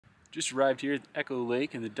Just arrived here at Echo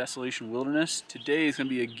Lake in the Desolation Wilderness. Today is going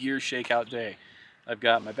to be a gear shakeout day. I've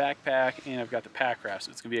got my backpack and I've got the Packraft,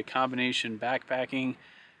 so it's going to be a combination backpacking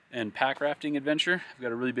and pack rafting adventure. I've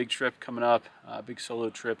got a really big trip coming up, a big solo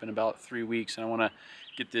trip in about 3 weeks, and I want to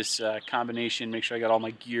get this combination, make sure I got all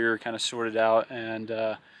my gear kind of sorted out, and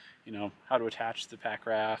you know, how to attach the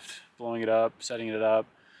Packraft, blowing it up, setting it up,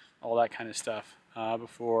 all that kind of stuff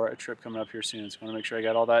before a trip coming up here soon. So I want to make sure I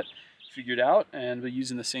got all that figured out, and we're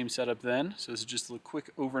using the same setup then. So this is just a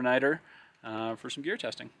quick overnighter for some gear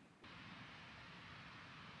testing.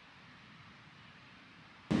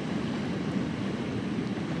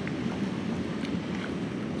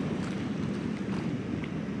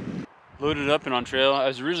 Loaded up and on trail. I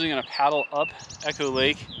was originally going to paddle up Echo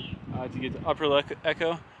Lake to get to Upper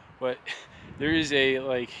Echo, but there is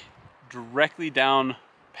a directly down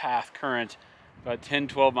path current, about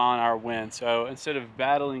 10-12 mile an hour wind. So instead of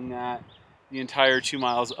battling that the entire 2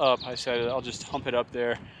 miles up, I decided I'll just hump it up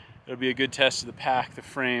there. It'll be a good test of the pack, the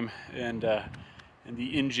frame, and the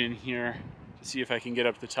engine here to see if I can get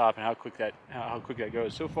up to the top and how quick that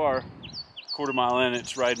goes. So far, quarter mile in,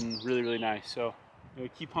 it's riding really nice. So I'm gonna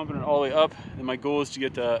keep pumping it all the way up, and my goal is to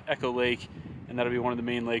get to Echo Lake, and that'll be one of the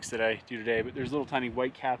main lakes that I do today. But there's little tiny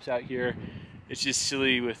white caps out here. It's just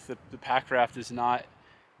silly with the Packraft does not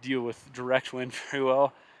deal with direct wind very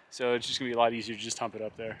well, so it's just gonna be a lot easier to just hump it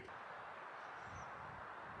up there.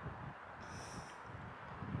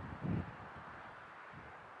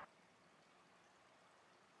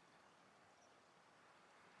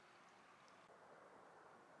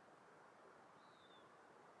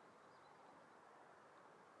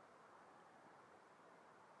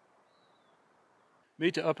 Made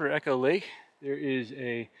it to Upper Echo Lake. There is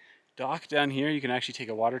a dock down here. You can actually take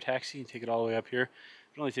a water taxi and take it all the way up here.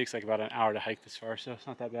 It only takes like about an hour to hike this far, so it's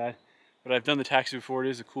not that bad. But I've done the taxi before. It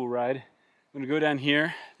is a cool ride. I'm gonna go down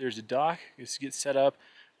here. There's a dock. Just get set up,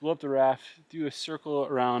 blow up the raft, do a circle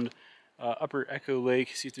around Upper Echo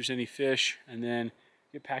Lake, see if there's any fish, and then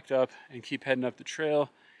get packed up and keep heading up the trail.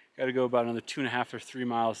 Got to go about another 2.5 or 3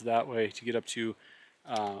 miles that way to get up to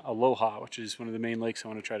Aloha, which is one of the main lakes I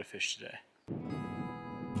want to try to fish today.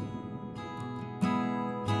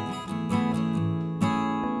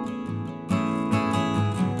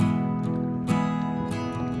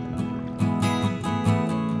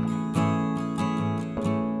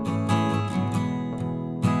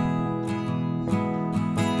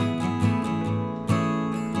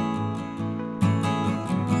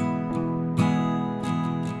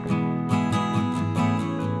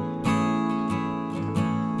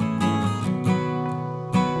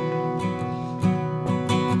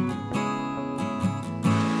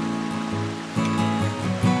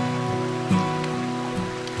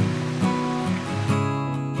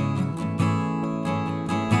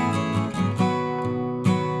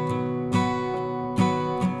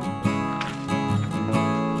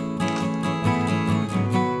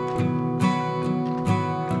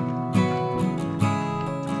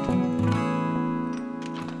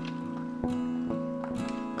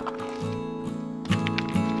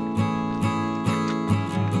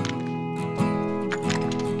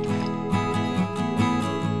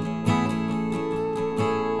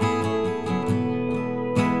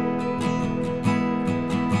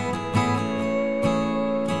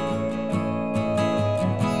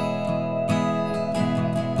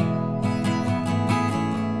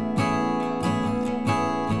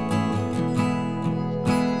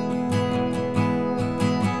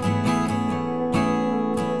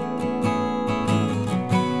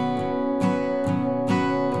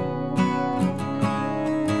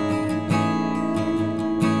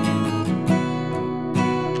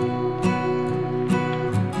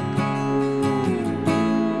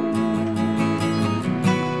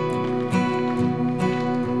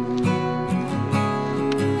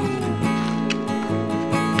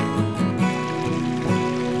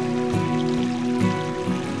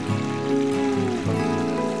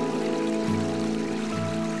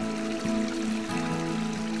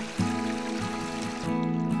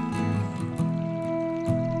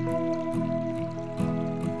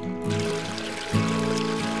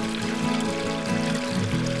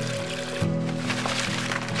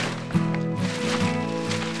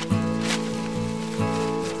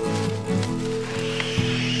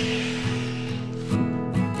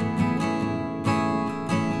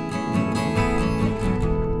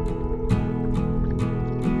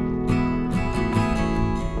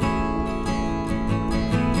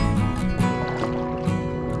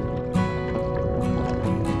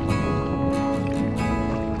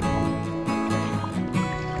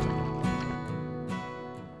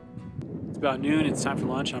 about noon. It's time for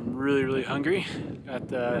lunch. I'm really hungry. Took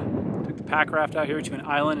the Packraft out here to an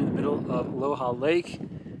island in the middle of Aloha Lake.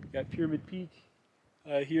 Got Pyramid Peak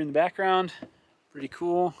here in the background. Pretty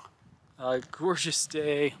cool. Gorgeous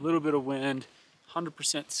day, a little bit of wind,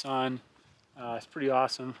 100% sun. It's pretty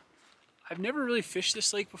awesome. I've never really fished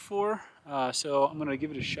this lake before, so I'm gonna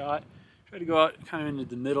give it a shot. Try to go out kind of into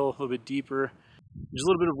the middle, a little bit deeper. There's a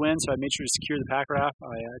little bit of wind, so I made sure to secure the Packraft.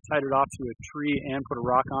 I tied it off to a tree and put a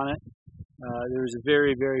rock on it. There's a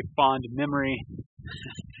very fond memory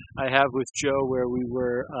I have with Joe where we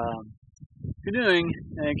were canoeing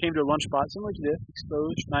and came to a lunch spot similar to this,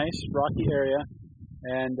 exposed, nice, rocky area,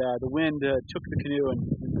 and the wind took the canoe and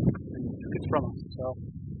took it from us. So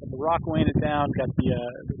got the rock weighing it down, got the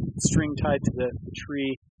string tied to the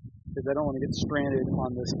tree because I don't want to get stranded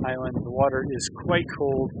on this island. The water is quite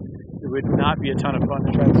cold. It would not be a ton of fun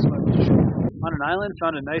to try to swim. On an island,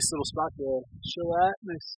 found a nice little spot to chill at.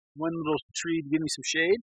 Nice one little tree to give me some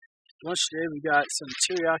shade. Lunch today we got some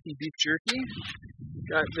teriyaki beef jerky.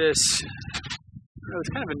 Got this, it's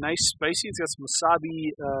kind of a nice spicy. It's got some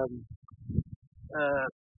wasabi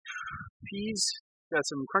peas. Got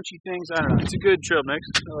some crunchy things. I don't know. It's a good trail mix.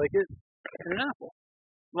 I like it. And an apple,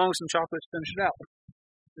 along with some chocolate to finish it out.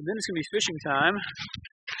 And then it's gonna be fishing time.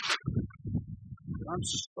 I'm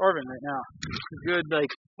starving right now. It's a good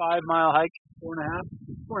 5 mile hike, 4.5,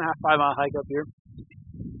 5 mile hike up here.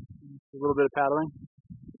 A little bit of paddling.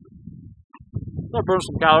 I'll burn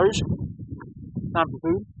some calories. Time for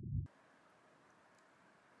food.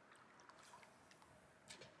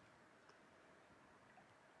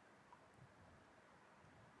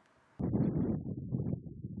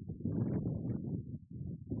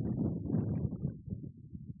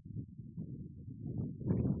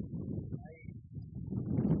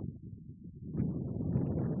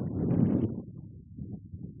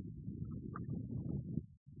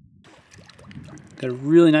 Got a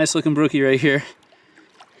really nice looking brookie right here.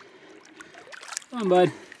 Come on,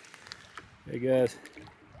 bud. There he goes.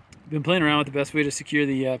 Been playing around with the best way to secure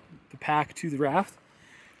the pack to the raft.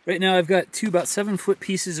 Right now I've got two about 7-foot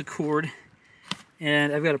pieces of cord,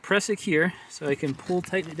 and I've got a press-it here so I can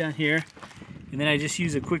tighten it down here, and then I just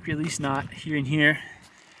use a quick release knot here and here,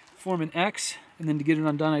 form an X, and then to get it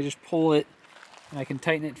undone I just pull it, and I can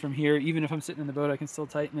tighten it from here. Even if I'm sitting in the boat I can still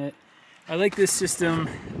tighten it. I like this system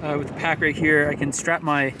with the pack right here. I can strap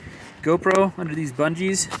my GoPro under these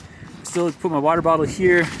bungees, still put my water bottle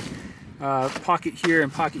here, pocket here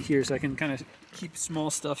and pocket here, so I can kind of keep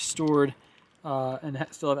small stuff stored and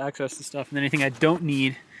still have access to stuff. And then anything I don't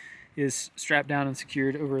need is strapped down and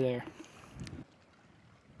secured over there.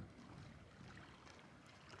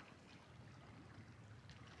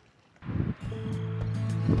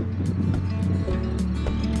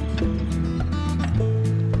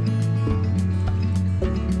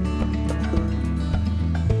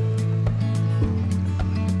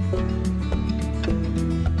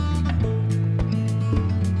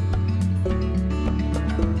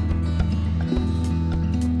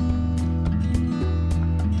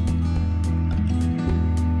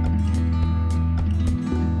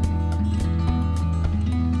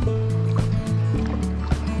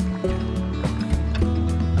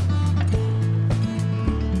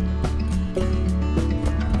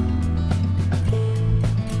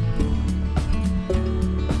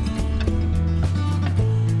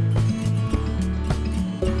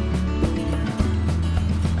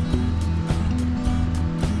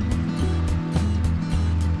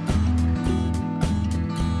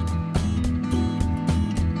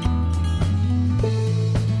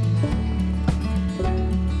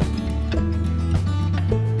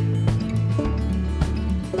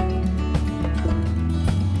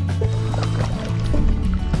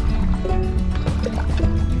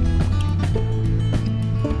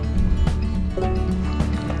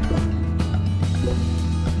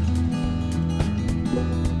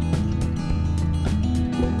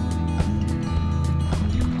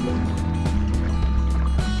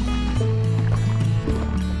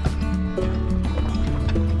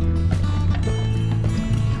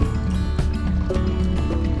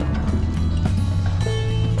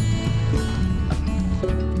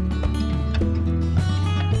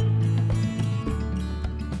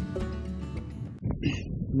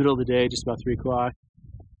 Middle of the day, just about 3 o'clock.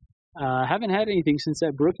 Haven't had anything since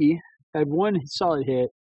that brookie. Had one solid hit,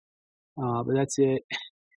 but that's it.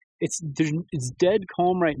 It's dead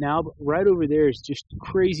calm right now, but right over there is just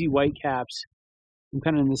crazy white caps. I'm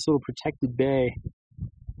kind of in this little protected bay.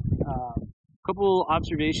 Couple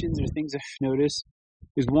observations or things I've noticed.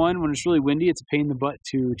 There's one, when it's really windy, it's a pain in the butt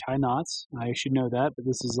to tie knots. I should know that, but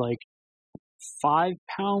this is like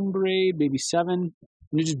 5-pound braid, maybe 7.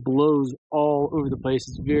 and it just blows all over the place.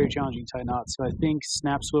 It's very challenging to tie knots. So I think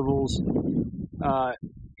snap swivels,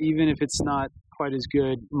 even if it's not quite as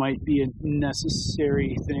good, might be a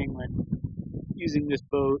necessary thing when using this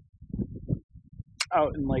boat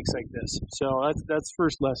out in lakes like this. So that's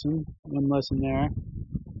first lesson. One lesson there.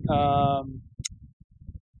 What's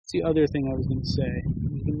the other thing I was going to say?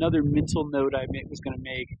 Another mental note I was going to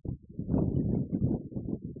make.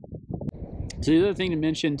 So the other thing to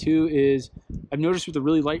mention too is I've noticed with a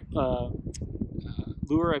really light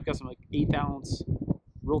lure, I've got some like 1/8 ounce,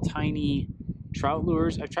 real tiny trout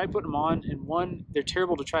lures. I've tried putting them on, and one, they're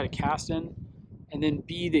terrible to try to cast in, and then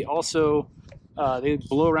B, they also they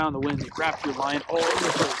blow around the wind. They wrap your line all over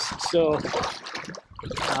the place. So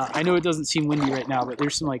I know it doesn't seem windy right now, but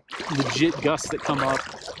there's some like legit gusts that come up.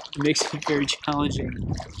 It makes it very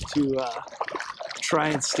challenging to try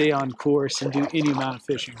and stay on course and do any amount of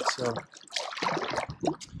fishing. So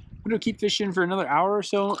I'm going to keep fishing for another hour or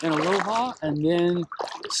so in Aloha, and then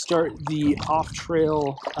start the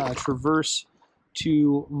off-trail traverse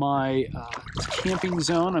to my camping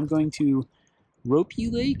zone. I'm going to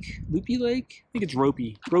Ropi Lake? Loopy Lake? I think it's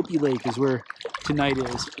Ropi. Ropi Lake is where tonight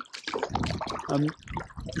is. I'm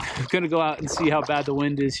going to go out and see how bad the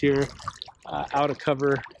wind is here out of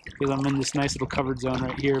cover, because I'm in this nice little covered zone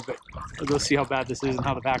right here, but I'll go see how bad this is and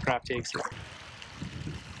how the Packraft takes it.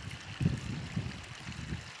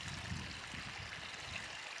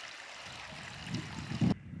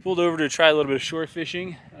 Pulled over to try a little bit of shore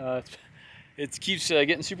fishing. It keeps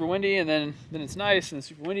getting super windy, and then it's nice and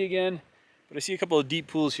super windy again. But I see a couple of deep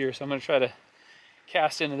pools here, so I'm going to try to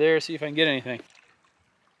cast into there, see if I can get anything.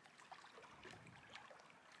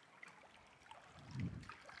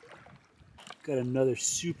 Got another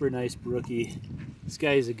super nice brookie. This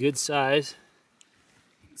guy is a good size.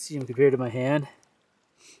 You can see him compared to my hand.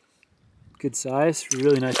 Good size,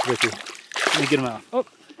 really nice brookie. Let me get him out. Oh,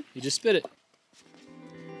 he just spit it.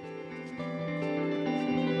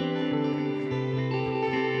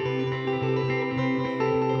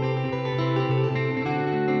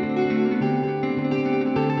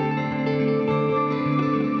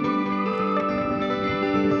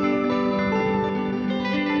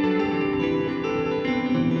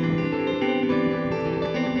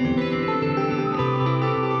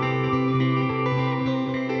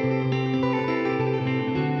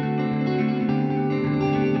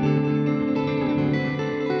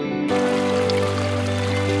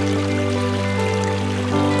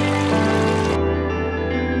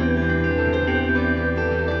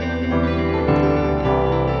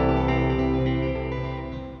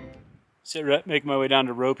 Make my way down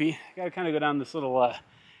to Ropi. I gotta kind of go down this little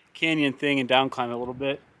canyon thing and down climb it a little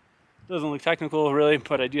bit. Doesn't look technical really,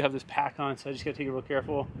 but I do have this pack on, so I just gotta take it real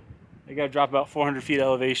careful. I gotta drop about 400 feet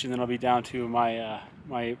elevation, then I'll be down to my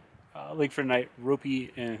lake for tonight,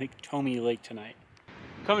 Ropi and I think Tomi Lake tonight.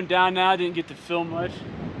 Coming down now, didn't get to film much.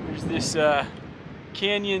 There's this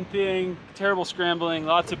canyon thing, terrible scrambling,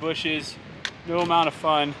 lots of bushes, no amount of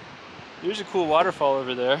fun. There's a cool waterfall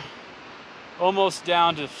over there. Almost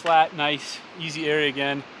down to flat, nice, easy area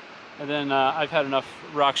again. And then I've had enough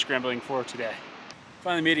rock scrambling for today.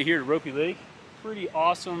 Finally made it here to Ropi Lake. Pretty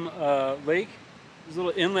awesome lake. There's a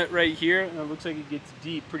little inlet right here, and it looks like it gets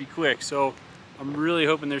deep pretty quick. So I'm really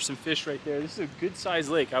hoping there's some fish right there. This is a good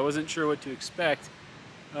sized lake. I wasn't sure what to expect.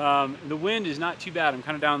 The wind is not too bad. I'm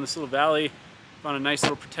kind of down in this little valley. Found a nice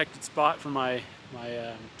little protected spot for my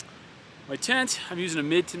tent. I'm using a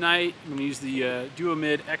mid tonight. I'm going to use the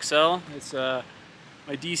DuoMid XL. It's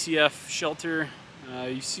my DCF shelter.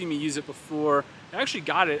 You see me use it before. I actually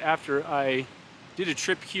got it after I did a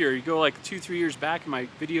trip here. You go like 2-3 years back in my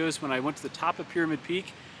videos when I went to the top of Pyramid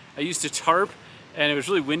Peak. I used a tarp, and it was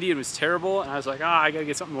really windy and it was terrible. And I was like, I gotta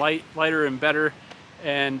get something lighter and better.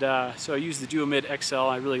 And so I used the DuoMid XL.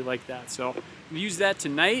 I really like that. So I'm gonna use that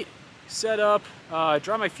tonight. Set up,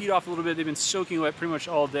 dry my feet off a little bit. They've been soaking wet pretty much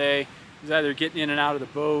all day. It was either getting in and out of the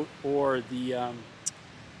boat or the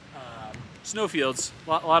snowfields.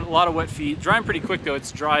 A lot of wet feet. Drying pretty quick though.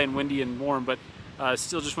 It's dry and windy and warm, but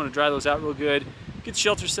still just want to dry those out real good. Get the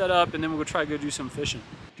shelter set up, and then we'll go do some fishing.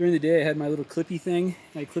 During the day I had my little clippy thing.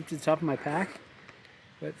 I clipped to the top of my pack.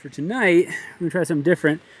 But for tonight, I'm going to try something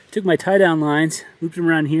different. Took my tie-down lines, looped them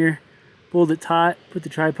around here, pulled it taut, put the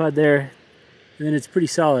tripod there, and then it's pretty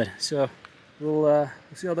solid. So we'll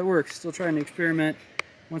see how that works. Still trying to experiment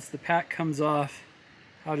once the pack comes off,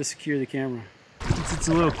 how to secure the camera. Since it's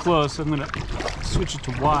a little close, I'm gonna switch it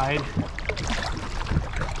to wide.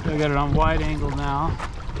 I got it on wide angle now.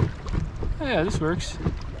 Oh yeah, this works.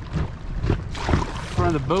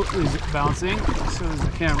 Front of the boat is bouncing, so is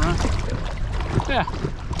the camera. Yeah,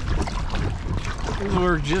 this will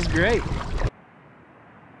work just great.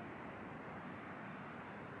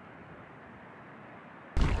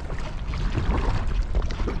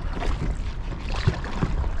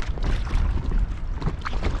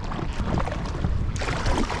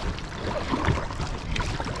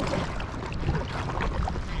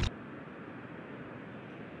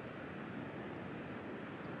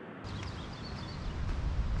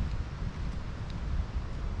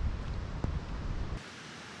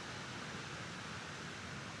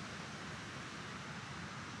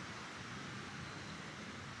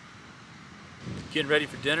 Getting ready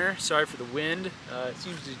for dinner. Sorry for the wind. It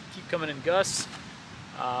seems to keep coming in gusts.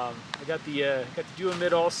 I got the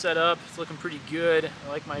DuoMid all set up. It's looking pretty good. I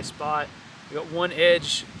like my spot. I got one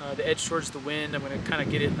edge, the edge towards the wind. I'm going to kind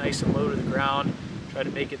of get it nice and low to the ground. Try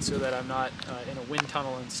to make it so that I'm not in a wind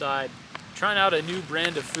tunnel inside. Trying out a new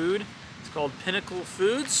brand of food. It's called Pinnacle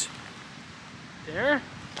Foods. There.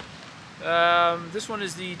 This one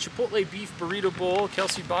is the Chipotle Beef Burrito Bowl.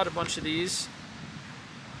 Kelsey bought a bunch of these.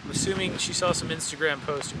 I'm assuming she saw some Instagram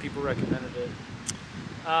posts and people recommended it.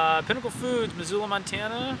 Pinnacle Foods, Missoula,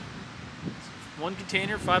 Montana. One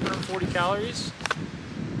container, 540 calories.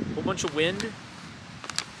 A whole bunch of wind.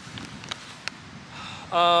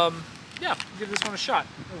 Yeah, we'll give this one a shot.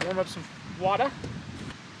 We'll warm up some water.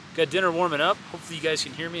 Got dinner warming up. Hopefully you guys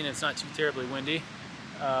can hear me and it's not too terribly windy.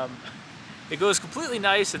 It goes completely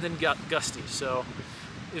nice and then got gusty, so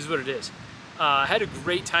it is what it is. I had a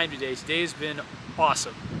great time today. Today's been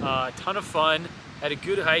awesome. A ton of fun. Had a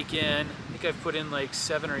good hike in. I think I've put in like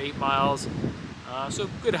 7 or 8 miles. So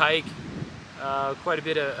good hike. Quite a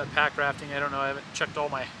bit of pack rafting. I don't know, I haven't checked all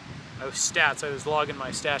my stats. I was logging my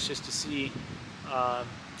stats just to see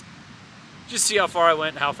how far I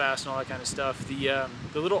went and how fast and all that kind of stuff. The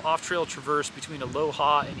little off-trail traverse between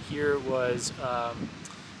Aloha and here was a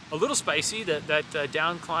little spicy. That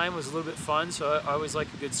down climb was a little bit fun, so I always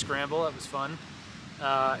like a good scramble. That was fun.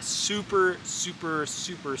 Super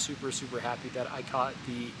happy that I caught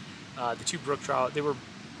the 2 brook trout. They were,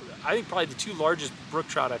 I think, probably the 2 largest brook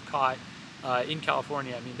trout I've caught in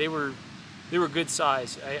California. I mean, they were good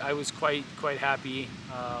size. I was quite happy.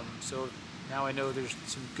 So now I know there's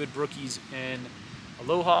some good brookies in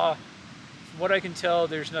Aloha. From what I can tell,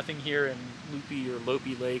 there's nothing here in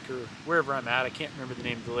Ropi Lake or wherever I'm at. I can't remember the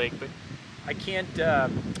name of the lake, but I can't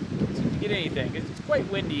seem to get anything. It's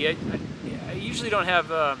quite windy. I usually don't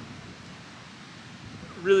have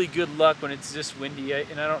really good luck when it's this windy,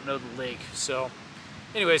 and I don't know the lake. So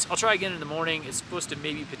anyways, I'll try again in the morning. It's supposed to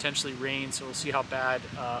maybe potentially rain, so we'll see how bad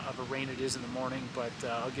of a rain it is in the morning, but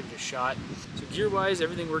I'll give it a shot. So gear-wise,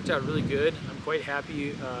 everything worked out really good. I'm quite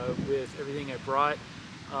happy with everything I brought.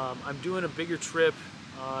 I'm doing a bigger trip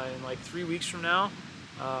in like 3 weeks from now.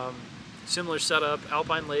 Similar setup,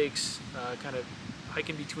 Alpine lakes, kind of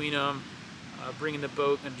hiking between them, bringing the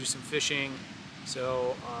boat and do some fishing.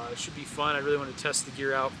 So it should be fun. I really want to test the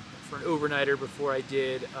gear out for an overnighter before I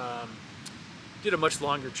did a much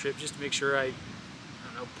longer trip, just to make sure I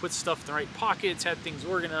don't know, put stuff in the right pockets, had things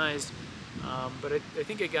organized. But I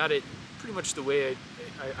think I got it pretty much the way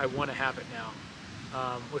I want to have it now,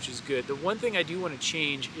 which is good. The one thing I do want to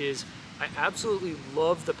change is I absolutely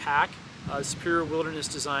love the pack, Superior Wilderness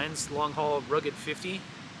Designs Long Haul Rugged 50.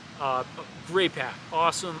 Great pack,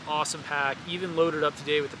 awesome pack. Even loaded up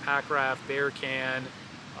today with the Packraft, Bear Can,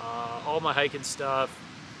 all my hiking stuff.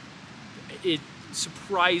 It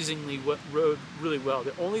surprisingly rode really well.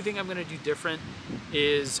 The only thing I'm going to do different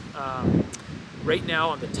is right now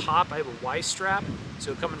on the top I have a Y strap,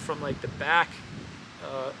 so coming from like the back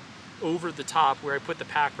over the top where I put the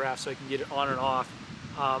Packraft so I can get it on and off.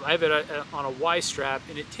 I have it on a Y strap,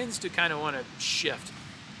 and it tends to kind of want to shift.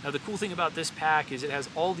 Now the cool thing about this pack is it has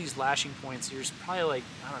all these lashing points. There's probably like,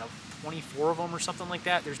 I don't know, 24 of them or something like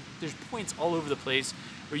that. There's points all over the place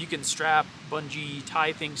where you can strap, bungee,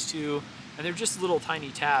 tie things to, and they're just little tiny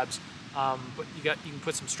tabs. But you can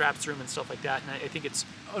put some straps through them and stuff like that. And I think it's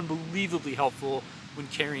unbelievably helpful when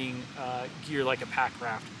carrying gear like a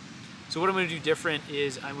Packraft. So what I'm going to do different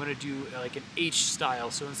is I'm going to do like an H style.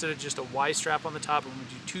 So instead of just a Y strap on the top, I'm going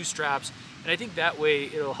to do 2 straps. And I think that way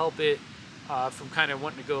it'll help it from kind of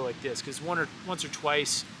wanting to go like this. Because once or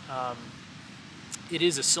twice, it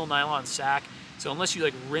is a sil nylon sack. So unless you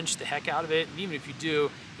like wrench the heck out of it, and even if you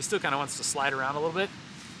do, it still kind of wants to slide around a little bit.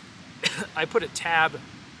 I put a tab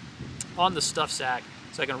on the stuff sack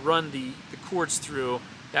so I can run the cords through.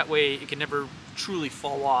 That way it can never truly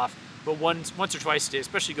fall off. But once or twice a day,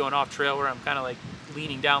 especially going off trail where I'm kind of like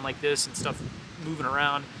leaning down like this and stuff moving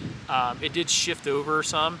around, it did shift over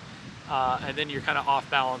some, and then you're kind of off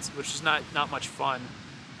balance, which is not much fun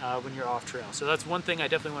when you're off trail. So that's one thing I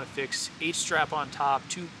definitely want to fix. H strap on top,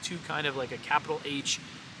 two kind of like a capital H,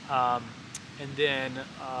 and then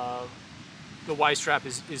the Y strap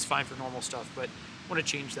is fine for normal stuff, but I want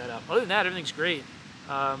to change that up. Other than that, everything's great.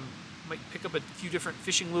 Might pick up a few different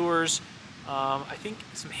fishing lures. I think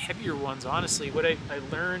some heavier ones, honestly. What I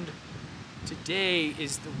learned today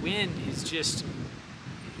is the wind is just,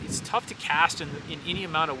 it's tough to cast in any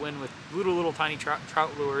amount of wind with little tiny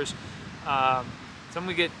trout lures. So I'm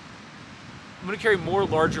gonna carry more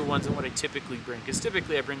larger ones than what I typically bring, because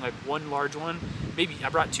typically I bring like 1 large one. Maybe I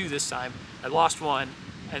brought 2 this time. I lost one,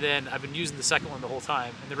 and then I've been using the second one the whole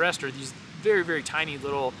time, and the rest are these very, very tiny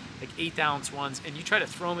little like 1/8 ounce ones, and you try to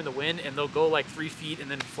throw them in the wind and they'll go like 3 feet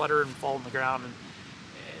and then flutter and fall on the ground. And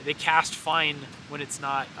they cast fine when it's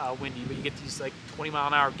not windy, but you get these like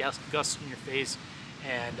 20-mile-an-hour gusts in your face,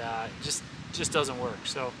 and just doesn't work.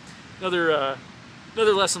 So another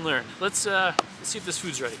lesson learned. Let's see if this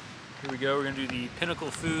food's ready. Here we go. We're gonna do the Pinnacle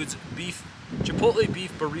Foods Chipotle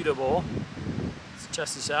beef burrito bowl. Let's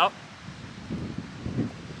test this out.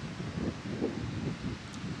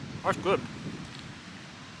 That's good.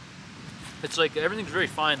 It's like everything's very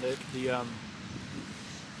fine. The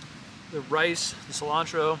rice, the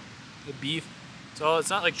cilantro, the beef. So it's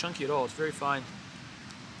not like chunky at all. It's very fine.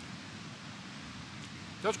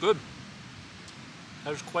 That's good. That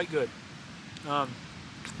was quite good.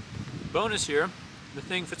 Bonus here, the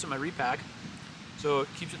thing fits in my repack, so it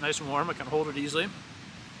keeps it nice and warm. I can hold it easily.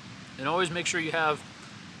 And always make sure you have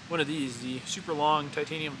one of these, the super long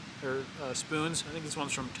titanium spoons. I think this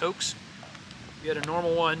one's from Tokes. If you had a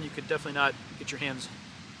normal one, you could definitely not get your hands.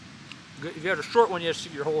 If you had a short one, you have to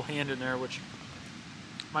stick your whole hand in there, which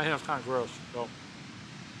my hand's kind of gross. So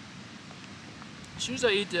as soon as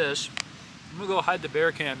I eat this, I'm gonna go hide the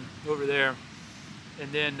bear can over there,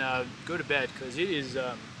 and then go to bed, because it is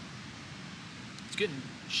it's getting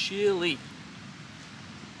chilly.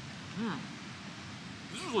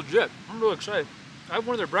 This is legit. I'm really excited. I have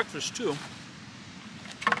one of their breakfasts too,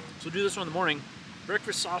 so we'll do this one in the morning.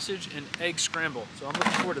 Breakfast sausage and egg scramble. So I'm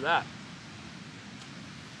looking forward to that.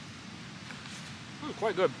 Ooh,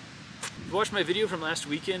 quite good. If you watched my video from last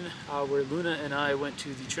weekend where Luna and I went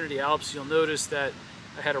to the Trinity Alps, you'll notice that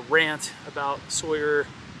I had a rant about Sawyer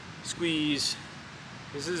Squeeze.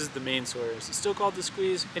 This is the main Sawyer. Is it still called the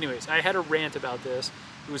Squeeze? Anyways, I had a rant about this.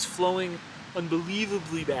 It was flowing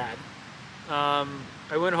unbelievably bad.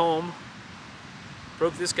 I went home,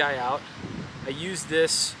 broke this guy out. I used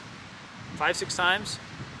this 5-6 times,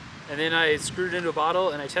 and then I screwed it into a bottle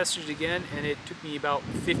and I tested it again, and it took me about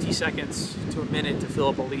 50 seconds to a minute to fill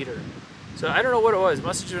up a liter. So I don't know what it was. It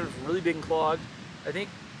must have been really big and clogged. I think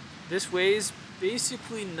this weighs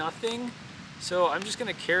basically nothing, so I'm just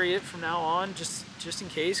gonna carry it from now on, just in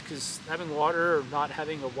case, because having water or not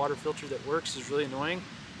having a water filter that works is really annoying.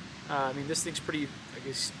 I mean, this thing's pretty, I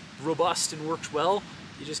guess, robust and works well.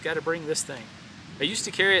 You just got to bring this thing. I used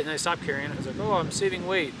to carry it and I stopped carrying it. I was like, oh, I'm saving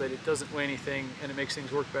weight, but it doesn't weigh anything and it makes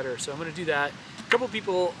things work better. So I'm going to do that. A couple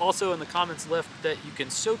people also in the comments left that you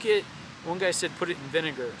can soak it. One guy said put it in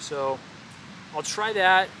vinegar. So I'll try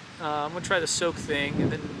that. I'm going to try the soak thing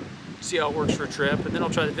and then see how it works for a trip. And then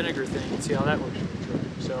I'll try the vinegar thing and see how that works for a trip.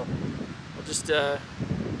 So I'll just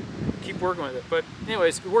keep working with it. But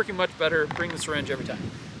anyways, it's working much better. Bring the syringe every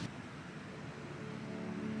time.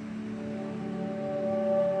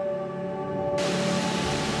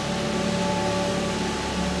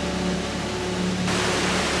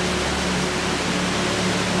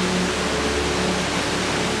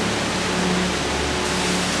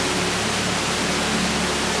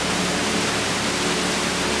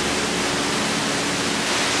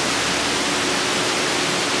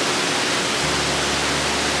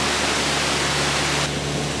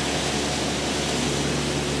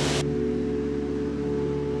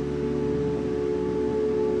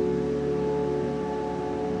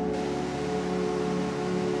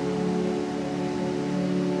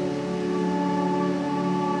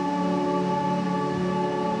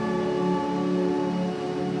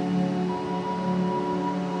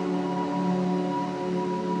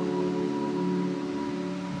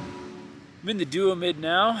 I'm in the DuoMid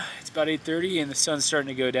now. It's about 8:30 and the sun's starting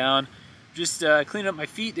to go down. Just cleaning up my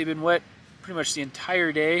feet. They've been wet pretty much the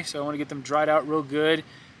entire day, so I want to get them dried out real good.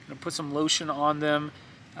 Gonna put some lotion on them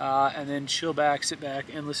and then chill back, sit back,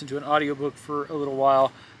 and listen to an audiobook for a little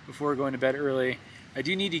while before going to bed early. I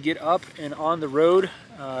do need to get up and on the road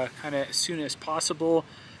kind of as soon as possible,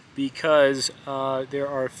 because there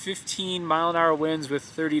are 15-mile-an-hour winds with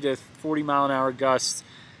 30 to 40-mile-an-hour gusts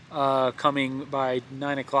coming by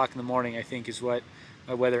 9 o'clock in the morning, I think is what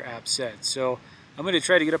my weather app said. So I'm going to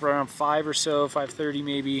try to get up around 5 or so, 5:30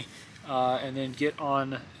 maybe, and then get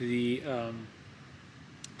on the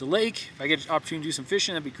lake. If I get an opportunity to do some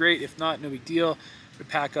fishing, that'd be great. If not, no big deal. But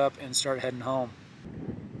pack up and start heading home.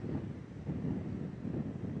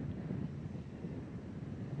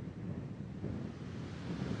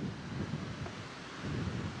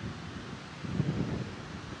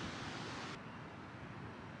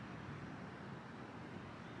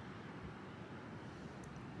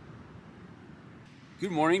 Good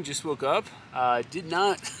morning, just woke up. Did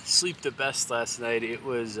not sleep the best last night. It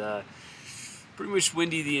was pretty much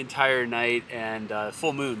windy the entire night and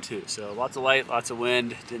full moon too. So lots of light, lots of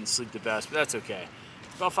wind. Didn't sleep the best, but that's okay.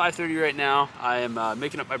 about 5:30 right now. I am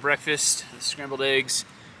making up my breakfast, scrambled eggs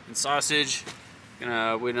and sausage.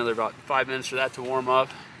 Gonna wait another about 5 minutes for that to warm up,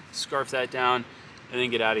 scarf that down, and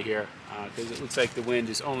then get out of here because it looks like the wind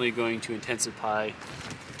is only going to intensify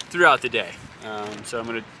throughout the day. So I'm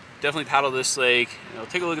gonna definitely paddle this lake. I'll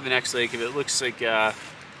take a look at the next lake. If it looks like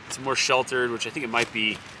it's more sheltered, which I think it might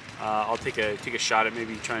be, I'll take a shot at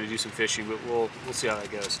maybe trying to do some fishing, but we'll see how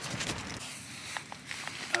that goes.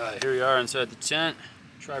 Here we are inside the tent.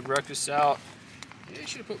 Try breakfast out. Maybe I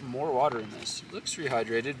should have put more water in this. It looks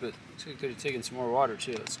rehydrated, but looks like I could have taken some more water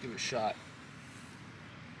too. Let's give it a shot.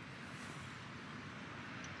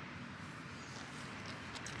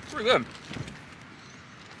 Pretty good.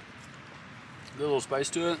 Good little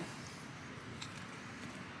spice to it.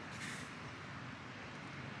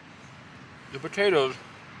 The potatoes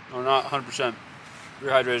are not 100%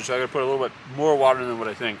 rehydrated, so I gotta put a little bit more water in than what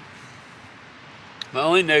I think. My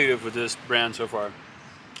only negative with this brand so far,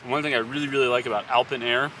 and one thing I really like about Alpine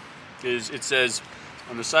Air, is it says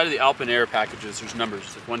on the side of the Alpine Air packages, there's numbers.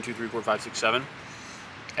 It's like 1, 2, 3, 4, 5, 6, 7.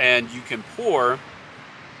 And you can pour,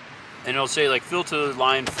 and it'll say like fill to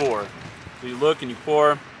line 4. So you look and you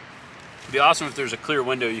pour. It'd be awesome if there's a clear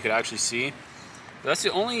window you could actually see. But that's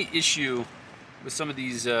the only issue with some of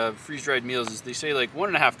these freeze-dried meals is they say like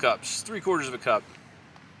 1.5 cups, 3/4 of a cup.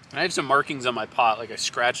 And I have some markings on my pot, like I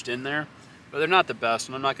scratched in there, but they're not the best,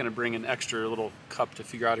 and I'm not gonna bring an extra little cup to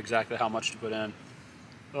figure out exactly how much to put in.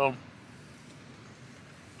 So,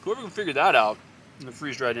 whoever can figure that out in the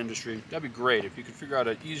freeze-dried industry, that'd be great. If you could figure out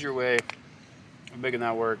an easier way of making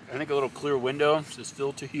that work. I think a little clear window, says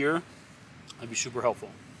fill to here, that'd be super helpful.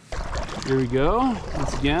 Here we go,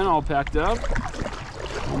 once again, all packed up.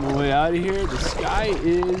 On my way out of here, the sky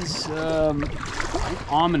is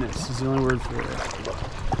ominous is the only word for it.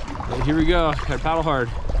 But here we go, gotta paddle hard.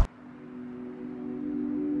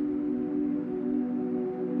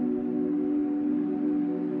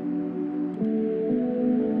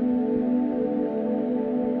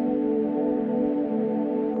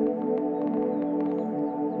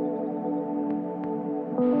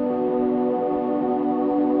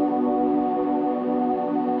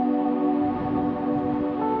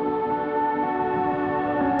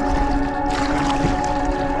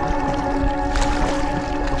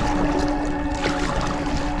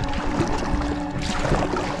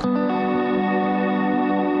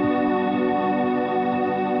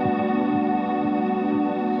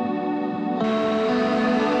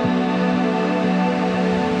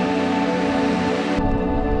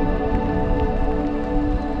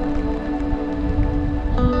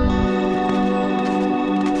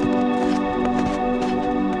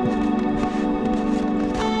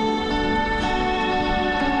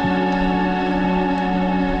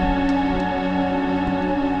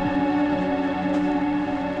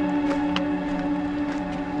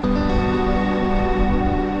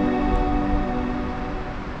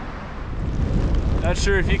 Not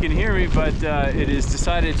sure if you can hear me, but it has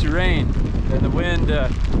decided to rain, and the wind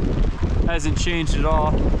hasn't changed at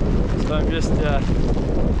all. So I'm just,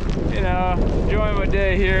 you know, enjoying my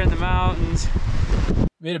day here in the mountains.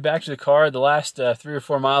 Made it back to the car. The last 3 or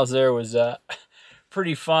 4 miles there was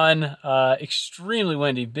pretty fun. Extremely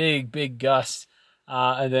windy, big gusts,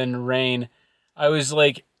 and then rain. I was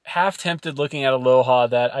like half tempted looking at Aloha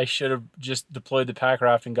that I should have just deployed the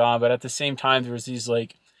Packraft and gone, but at the same time there was these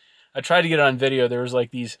like, I tried to get it on video. There was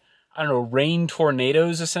like these, I don't know, rain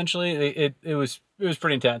tornadoes essentially. It was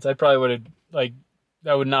pretty intense. I probably would have, like,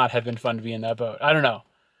 that would not have been fun to be in that boat. I don't know.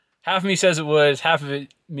 Half of me says it was, half of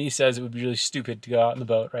me says it would be really stupid to go out in the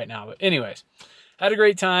boat right now. But anyways, had a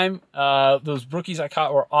great time. Those brookies I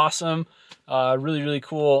caught were awesome. Really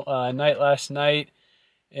cool night last night,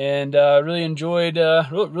 and really enjoyed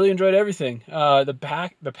everything.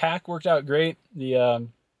 The pack worked out great. The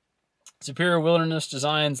Superior Wilderness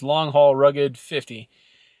Designs Long Haul Rugged 50,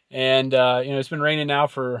 and you know, it's been raining now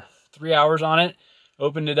for 3 hours on it.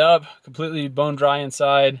 Opened it up, completely bone dry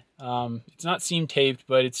inside. It's not seam taped,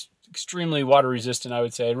 but it's extremely water resistant, I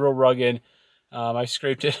would say. Real rugged. I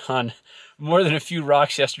scraped it on more than a few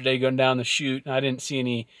rocks yesterday going down the chute, and I didn't see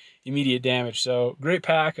any immediate damage. So great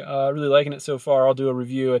pack. Really liking it so far. I'll do a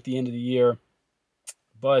review at the end of the year.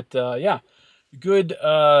 But yeah, good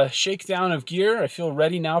shakedown of gear. I feel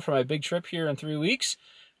ready now for my big trip here in 3 weeks,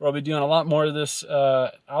 where I'll be doing a lot more of this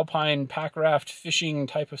Alpine Packraft fishing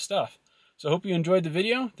type of stuff. So I hope you enjoyed the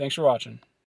video. Thanks for watching.